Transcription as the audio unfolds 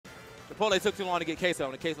The pole took too long to get queso,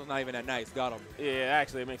 and the queso's not even that nice. Got him. Yeah,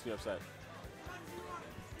 actually, it makes me upset.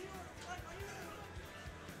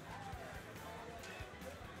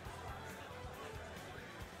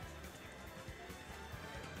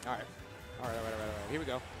 All right. Here we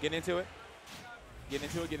go. Getting into it. Getting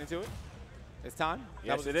into it. It's time.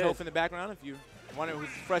 Yes, that was Toph in the background. If you wonder whose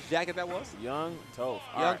fresh jacket that was. Young Toph.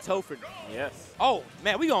 Young Toph. Yes. Oh,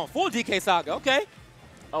 man, we going full DK Saga. Okay.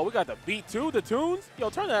 Oh, we got the beat too, the tunes. Yo,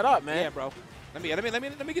 turn that up, man. Yeah, bro. Let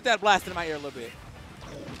me get that blast in my ear a little bit.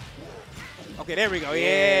 Okay, there we go.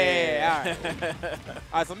 Yeah. All right. All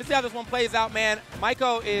right, so let me see how this one plays out, man.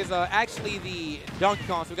 Maiko is actually the Donkey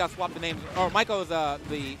Kong, so we got to swap the names. Or Maiko is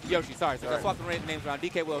the Yoshi, sorry. So we got to swap the names around.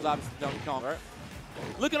 DKWill is obviously Donkey Kong. Right.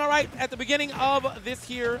 Looking all right at the beginning of this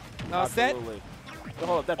here set.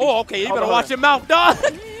 Hold up, oh, okay. You better watch your mouth, dog.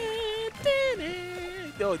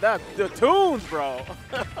 Yo, the tunes, bro.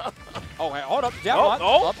 Oh, hey, hold up. Jab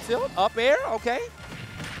oh. Up tilt, up air. Okay.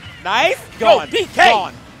 Nice. Gone. DK.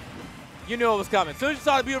 Gone. You knew it was coming. As soon as you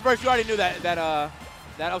saw the beautiful burst, you already knew that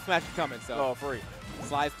up smash was coming. So oh, free.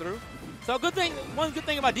 Slides through. So one good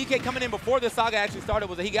thing about DK coming in before this saga actually started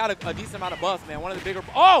was that he got a decent amount of buffs, man. One of the bigger.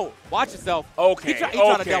 Oh, watch yourself. Okay. He tried to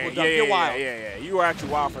double jump. You're wild. Yeah. You were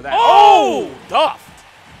actually wild for that. Oh, duffed.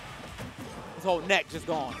 His whole neck just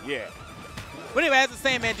gone. Yeah. But anyway, as I was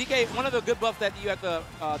saying, man, DK, one of the good buffs that you have to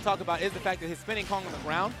talk about is the fact that his spinning Kong on the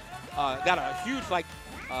ground got a huge like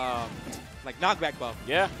knockback buff.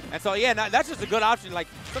 Yeah. And so yeah, that's just a good option. Like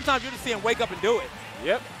sometimes you just see him wake up and do it.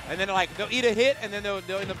 Yep. And then like they'll eat a hit, and then they'll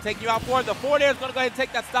end up taking you out for it. The forward air is gonna go ahead and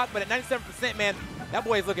take that stock, but at 97%, man, that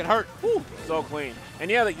boy is looking hurt. Whew, so clean. And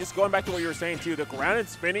yeah, like, just going back to what you were saying too, the grounded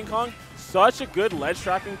spinning Kong, such a good ledge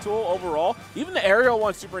trapping tool overall. Even the aerial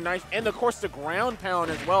one's super nice, and of course the ground pound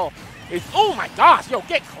as well. Is oh my gosh, yo,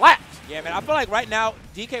 get clapped. Yeah, man, I feel like right now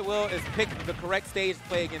DKWill is picking the correct stage to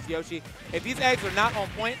play against Yoshi. If these eggs are not on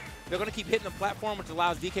point, they're going to keep hitting the platform, which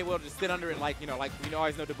allows DKWill to just sit under it like we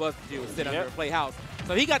always know the buzz to do is sit under and play house.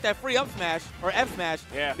 So he got that free up smash, or F smash,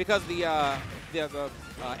 because the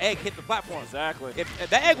egg hit the platform. Exactly. If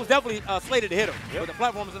that egg was definitely slated to hit him, but the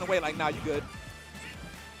platform was in the way like, nah, you good.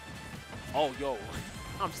 Oh, yo.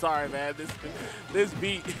 I'm sorry, man. This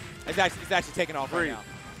beat. It's actually taking off right now.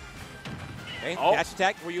 Okay, dash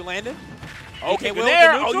attack where you landed. Okay, DKWill,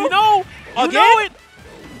 there. Oh, you know it.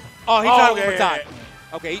 Oh, he tried it one more time.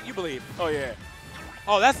 Okay, you believe. Oh, yeah.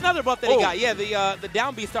 Oh, that's another buff that he got. Yeah, the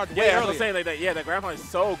down B started way earlier. Yeah, I was saying like that. Yeah, the ground pound is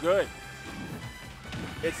so good.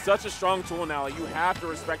 It's such a strong tool now. Like, you have to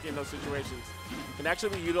respect it in those situations. It can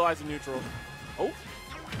actually be utilized in neutral. Oh. All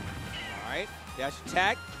right, dash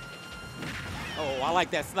attack. Oh, I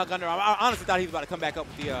like that snuck under. I honestly thought he was about to come back up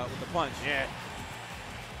with the punch. Yeah.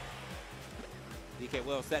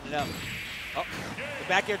 DKWill setting it up. Oh, the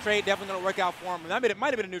back air trade definitely going to work out for him. And it might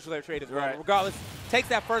have been a neutral air trade as well. Right. But regardless, takes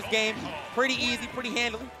that first game pretty easy, pretty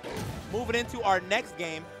handily. Moving into our next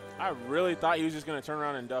game. I really thought he was just going to turn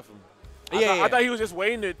around and duff him. I thought he was just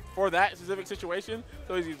waiting for that specific situation,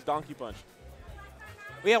 so he's used donkey punch.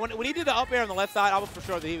 But yeah, when he did the up air on the left side, I was for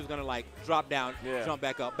sure that he was going to like drop down, jump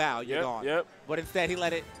back up, bow, you're gone. Yep. But instead, he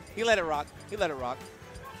let it rock. He let it rock.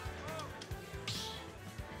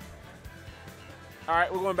 All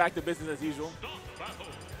right, we're going back to business as usual.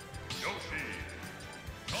 Yoshi,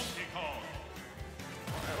 Donkey Kong.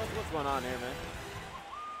 All right, what's going on here, man?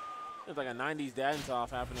 It's like a 90s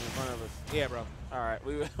dance-off happening in front of us. Yeah, bro. All right.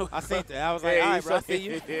 I seen that. I was like, all right, bro, I see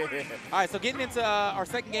you. All right, so getting into our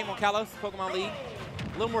second game on Kalos, Pokemon League.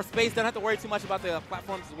 A little more space. Don't have to worry too much about the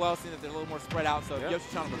platforms as well, seeing that they're a little more spread out. So if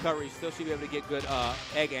Yoshi's trying to recover, you still should be able to get good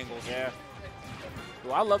egg angles. Yeah.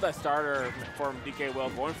 Well, I love that starter from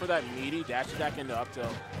DKWill, going for that meaty dash attack into up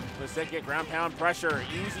tilt. Let's get ground pound pressure,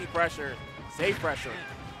 easy pressure, safe pressure.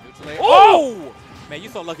 Oh! Man, you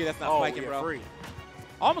so lucky that's not spiking, bro. Free.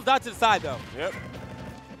 Almost dodged to the side, though. Yep.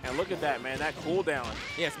 And look at that, man, that cooldown.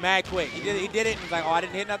 Yes, mad quick. He did it and was like, oh, I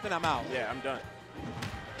didn't hit nothing, I'm out. Yeah, I'm done.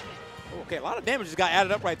 Okay, a lot of damage just got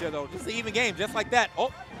added up right there, though. Just an even game, just like that.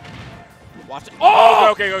 Oh. Watch it. Oh!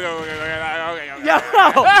 Okay. Yo!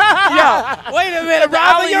 Wait a minute,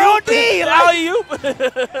 bro. You're on D. Alley-oop.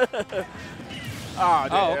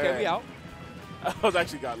 Oh, okay, we out. I was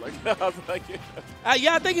actually godlike. I was like,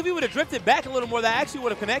 yeah, I think if he would have drifted back a little more, that actually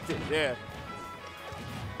would have connected. Yeah.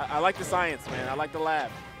 I like the science, man. I like the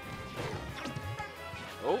lab.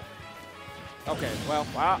 Oh. Okay, well.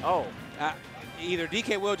 Wow. Oh. Either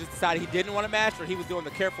DKWill just decided he didn't want to mash, or he was doing the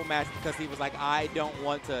careful mash because he was like, I don't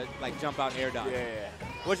want to like jump out and air dodge. Yeah.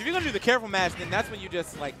 Which if you're gonna do the careful mash, then that's when you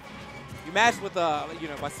just like you mash with by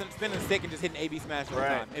spinning the stick and just hitting AB smash all the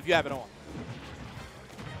time if you have it on.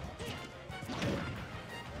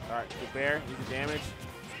 All right, good bear, easy damage.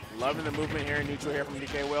 Loving the movement here in neutral here from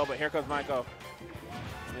DKWill, but here comes Maiko.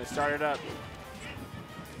 Gonna start it up.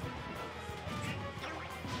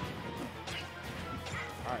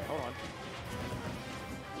 All right, hold on.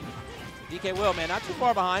 DKWill, man, not too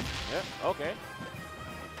far behind. Yep, okay.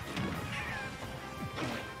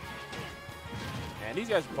 Man, these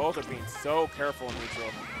guys both are being so careful in neutral.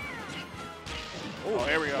 Ooh, oh,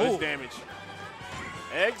 here we go. This damage.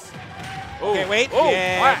 Eggs. Ooh. Okay, wait. Ooh,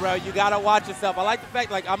 yeah, bro, you got to watch yourself. I like the fact,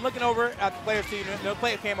 like, I'm looking over at the player's team. No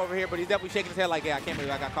player came over here, but he's definitely shaking his head like, yeah, I can't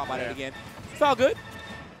believe I got caught by that again. It's all good.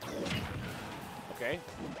 Okay.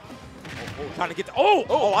 Trying to get the,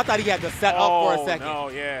 oh, I thought he had to set up for a second. No,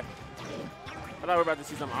 yeah. I thought we were about to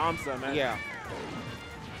see some AMSA, man. Yeah.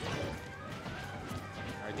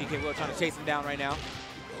 All right, DKWill trying to chase him down right now.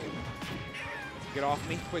 Get off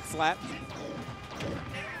me. Quick slap.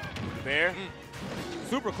 Bear.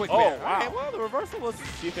 Super quick Oh, bear. wow. Okay, well, the reversal was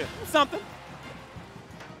something.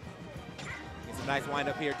 Gets a nice wind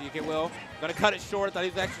up here, DKWill. Gonna cut it short. I thought he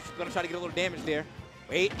was actually gonna try to get a little damage there.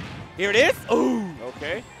 Wait, here it is. Ooh.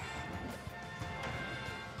 Okay.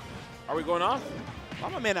 Are we going off? Why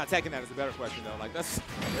my man not taking that is a better question, though. Like, that's.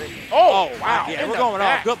 Oh, wow. Yeah, In we're the going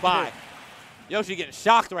back. off. Goodbye. Yoshi getting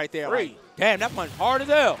shocked right there. Three. Like, damn, that punch hard as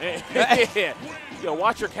hell. Yeah. Yo,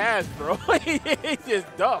 watch your calves, bro. He just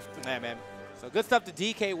duffed. Man. So good stuff to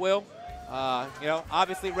DKWill. You know,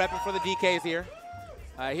 obviously repping for the DKs here.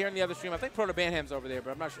 Here in the other stream, I think Proto Banham's over there,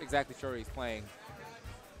 but I'm not exactly sure he's playing.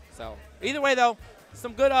 So either way, though,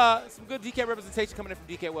 some good DK representation coming in from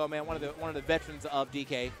DKWill, man. One of the veterans of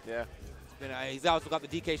DK. Yeah. He's also got the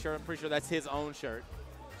DK shirt. I'm pretty sure that's his own shirt.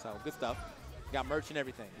 So good stuff. Got merch and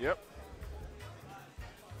everything. Yep.